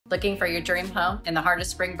Looking for your dream home in the heart of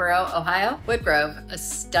Springboro, Ohio? Woodgrove, a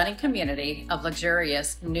stunning community of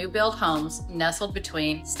luxurious new build homes nestled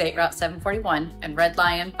between State Route 741 and Red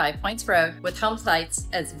Lion 5 Points Road, with home sites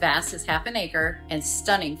as vast as half an acre and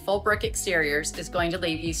stunning full brick exteriors, is going to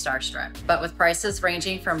leave you starstruck. But with prices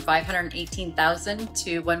ranging from $518,000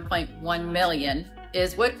 to $1.1 million,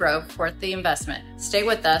 is Woodgrove worth the investment? Stay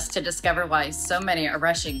with us to discover why so many are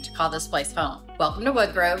rushing to call this place home. Welcome to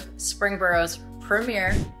Woodgrove, Springboro's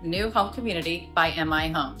premier new home community by MI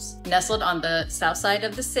Homes. Nestled on the south side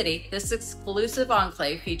of the city, this exclusive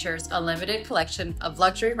enclave features a limited collection of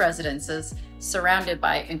luxury residences surrounded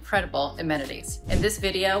by incredible amenities. In this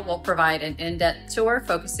video, we'll provide an in-depth tour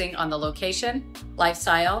focusing on the location,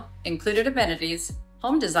 lifestyle, included amenities,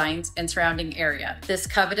 home designs, and surrounding area. This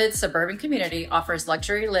coveted suburban community offers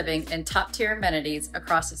luxury living and top-tier amenities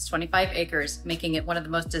across its 25 acres, making it one of the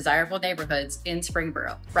most desirable neighborhoods in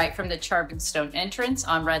Springboro. Right from the charming stone entrance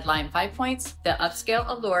on Red Line 5 Points, the upscale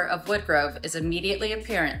allure of Woodgrove is immediately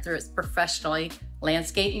apparent through its professionally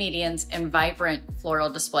landscape medians and vibrant floral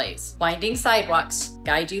displays. Winding sidewalks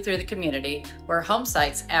guide you through the community, where home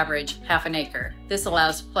sites average half an acre. This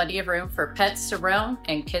allows plenty of room for pets to roam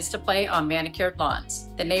and kids to play on manicured lawns.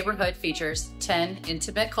 The neighborhood features 10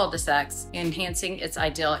 intimate cul-de-sacs, enhancing its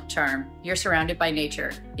idyllic charm. You're surrounded by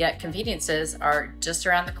nature, yet conveniences are just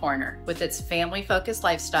around the corner. With its family-focused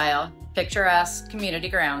lifestyle, picturesque community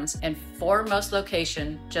grounds, and foremost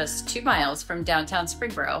location just 2 miles from downtown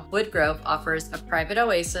Springboro, Woodgrove offers a private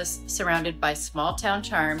oasis surrounded by small town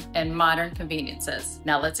charm and modern conveniences.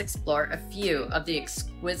 Now let's explore a few of the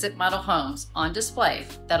exquisite model homes on display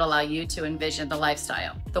that allow you to envision the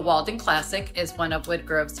lifestyle. The Walden Classic is one of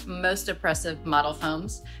Woodgrove's most impressive model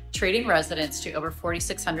homes, treating residents to over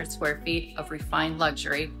 4,600 square feet of refined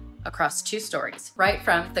luxury across 2 stories. Right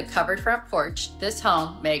from the covered front porch, this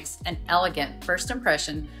home makes an elegant first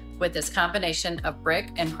impression with its combination of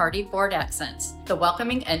brick and hardy board accents. The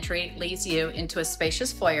welcoming entry leads you into a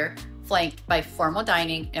spacious foyer flanked by formal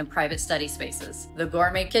dining and private study spaces. The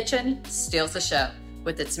gourmet kitchen steals the show.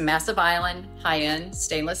 With its massive island, high-end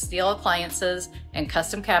stainless steel appliances, and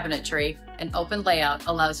custom cabinetry, an open layout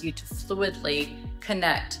allows you to fluidly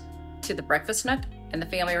connect to the breakfast nook and the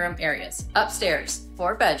family room areas. Upstairs,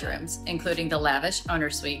 4 bedrooms, including the lavish owner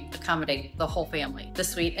suite, accommodate the whole family. The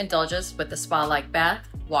suite indulges with a spa-like bath,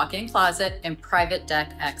 walk-in closet, and private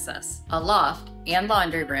deck access. A loft and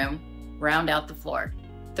laundry room round out the floor.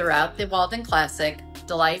 Throughout the Walden Classic,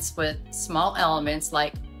 delights with small elements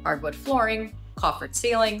like hardwood flooring, coffered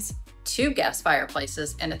ceilings, 2 gas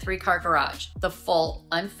fireplaces, and a 3-car garage. The full,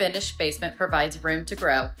 unfinished basement provides room to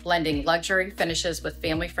grow, blending luxury finishes with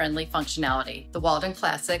family-friendly functionality. The Walden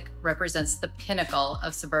Classic represents the pinnacle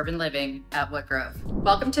of suburban living at Woodgrove.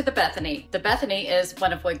 Welcome to the Bethany. The Bethany is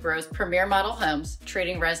one of Woodgrove's premier model homes,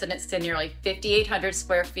 treating residents to nearly 5,800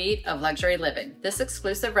 square feet of luxury living. This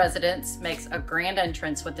exclusive residence makes a grand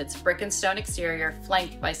entrance with its brick and stone exterior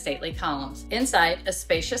flanked by stately columns. Inside, a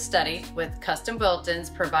spacious study with custom built-ins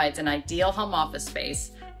provides an ideal home office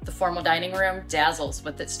space. The formal dining room dazzles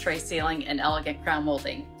with its tray ceiling and elegant crown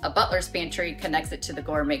molding. A butler's pantry connects it to the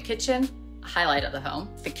gourmet kitchen, a highlight of the home.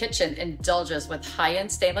 The kitchen indulges with high-end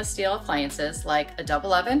stainless steel appliances like a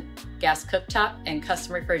double oven, gas cooktop, and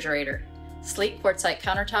custom refrigerator. Sleek quartzite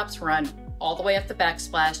countertops run all the way up the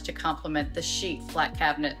backsplash to complement the chic flat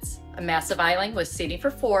cabinets. A massive island with seating for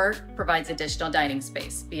 4 provides additional dining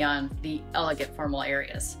space beyond the elegant formal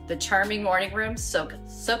areas. The charming morning room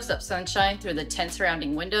soaks up sunshine through the 10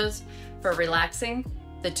 surrounding windows for relaxing.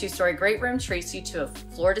 The 2-story great room treats you to a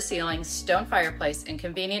floor-to-ceiling stone fireplace and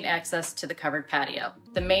convenient access to the covered patio.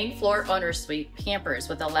 The main floor owner suite pampers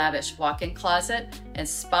with a lavish walk-in closet and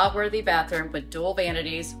spa-worthy bathroom with dual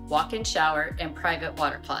vanities, walk-in shower, and private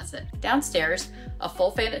water closet. Downstairs, a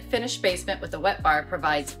full finished basement with a wet bar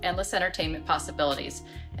provides endless entertainment possibilities,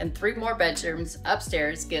 and 3 more bedrooms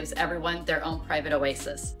upstairs gives everyone their own private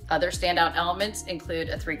oasis. Other standout elements include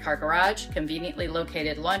a 3-car garage, conveniently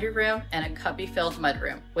located laundry room, and a cubby-filled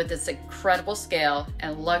mudroom. With its incredible scale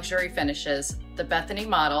and luxury finishes, the Bethany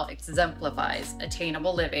model exemplifies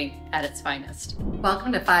attainable living at its finest.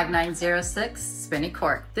 Welcome to 5906 Spinney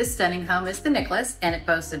Court. This stunning home is the Nicholas, and it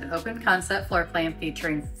boasts an open concept floor plan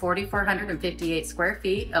featuring 4,458 square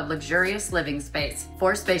feet of luxurious living space,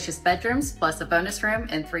 4 spacious bedrooms, plus a bonus room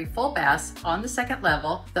and 3 full baths on the 2nd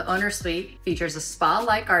level. The owner suite features a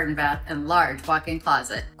spa-like garden bath and large walk-in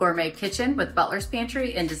closet, gourmet kitchen with butler's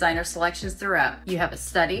pantry and designer selections throughout. You have a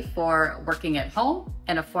study for working at home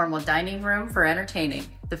and a formal dining room for entertaining.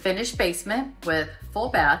 The finished basement with full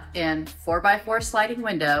bath and 4x4 sliding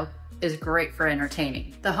window is great for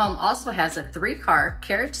entertaining. The home also has a 3-car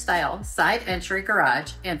carriage-style side entry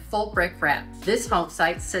garage and full brick wrap. This home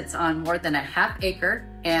site sits on more than a half acre,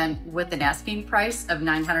 and with an asking price of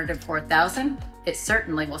 $904,000, it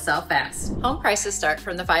certainly will sell fast. Home prices start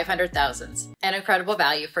from the 500,000s, an incredible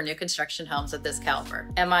value for new construction homes of this caliber.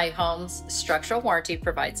 MI Homes' structural warranty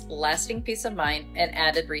provides lasting peace of mind and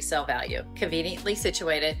added resale value. Conveniently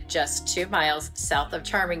situated just 2 miles south of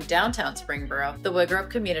charming downtown Springboro, the Woodgrove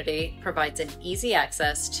community provides an easy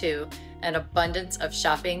access to an abundance of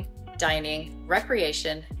shopping, dining,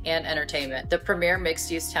 recreation, and entertainment. The premier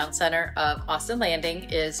mixed-use town center of Austin Landing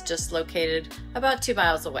is just located about 2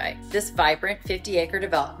 miles away. This vibrant 50-acre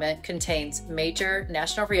development contains major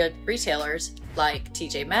national retailers like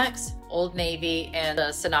TJ Maxx, Old Navy, and the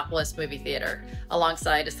Sinopolis movie theater,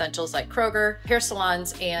 alongside essentials like Kroger, hair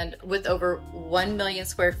salons, and with over 1 million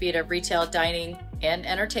square feet of retail, dining, and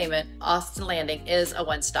entertainment, Austin Landing is a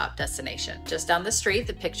one-stop destination. Just down the street,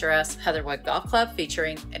 the picturesque Heatherwood Golf Club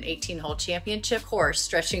featuring an 18-hole championship course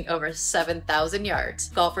stretching over 7,000 yards.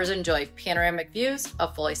 Golfers enjoy panoramic views,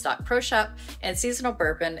 a fully stocked pro shop, and seasonal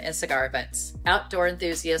bourbon and cigar events. Outdoor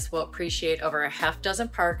enthusiasts will appreciate over a half dozen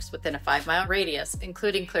parks within a 5-mile radius,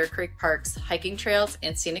 including Clear Creek Park's hiking trails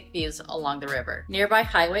and scenic views along the river. Nearby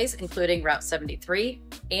highways, including Route 73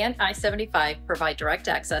 and I-75, provide direct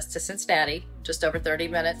access to Cincinnati, just over 30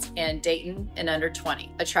 minutes, and Dayton in under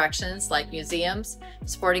 20. Attractions like museums,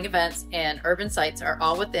 sporting events, and urban sites are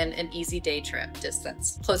all within an easy day trip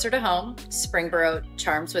distance. Closer to home, Springboro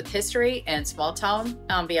charms with history and small town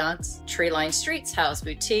ambiance. Tree-lined streets house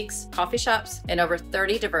boutiques, coffee shops, and over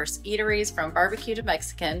 30 diverse eateries, from barbecue to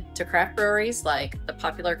Mexican to craft breweries like the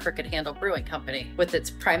popular Crooked Handle Brewing Company. With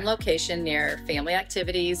its prime location near family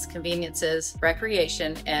activities, conveniences,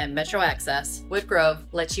 recreation, and metro access, Woodgrove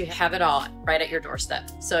lets you have it all right at your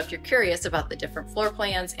doorstep. So if you're curious about the different floor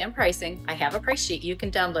plans and pricing, I have a price sheet you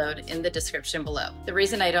can download in the description below. The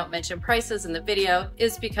reason I don't mention prices in the video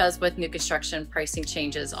is because with new construction, pricing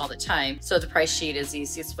changes all the time. So the price sheet is the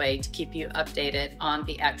easiest way to keep you updated on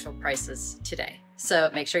the actual prices today. So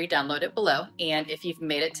make sure you download it below. And if you've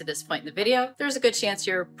made it to this point in the video, there's a good chance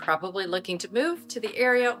you're probably looking to move to the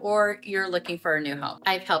area, or you're looking for a new home.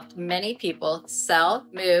 I've helped many people sell,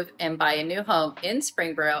 move, and buy a new home in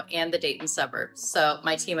Springboro and the Dayton suburbs. So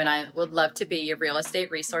my team and I would love to be your real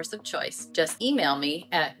estate resource of choice. Just email me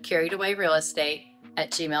at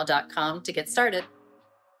carriedawayrealestate@gmail.com to get started.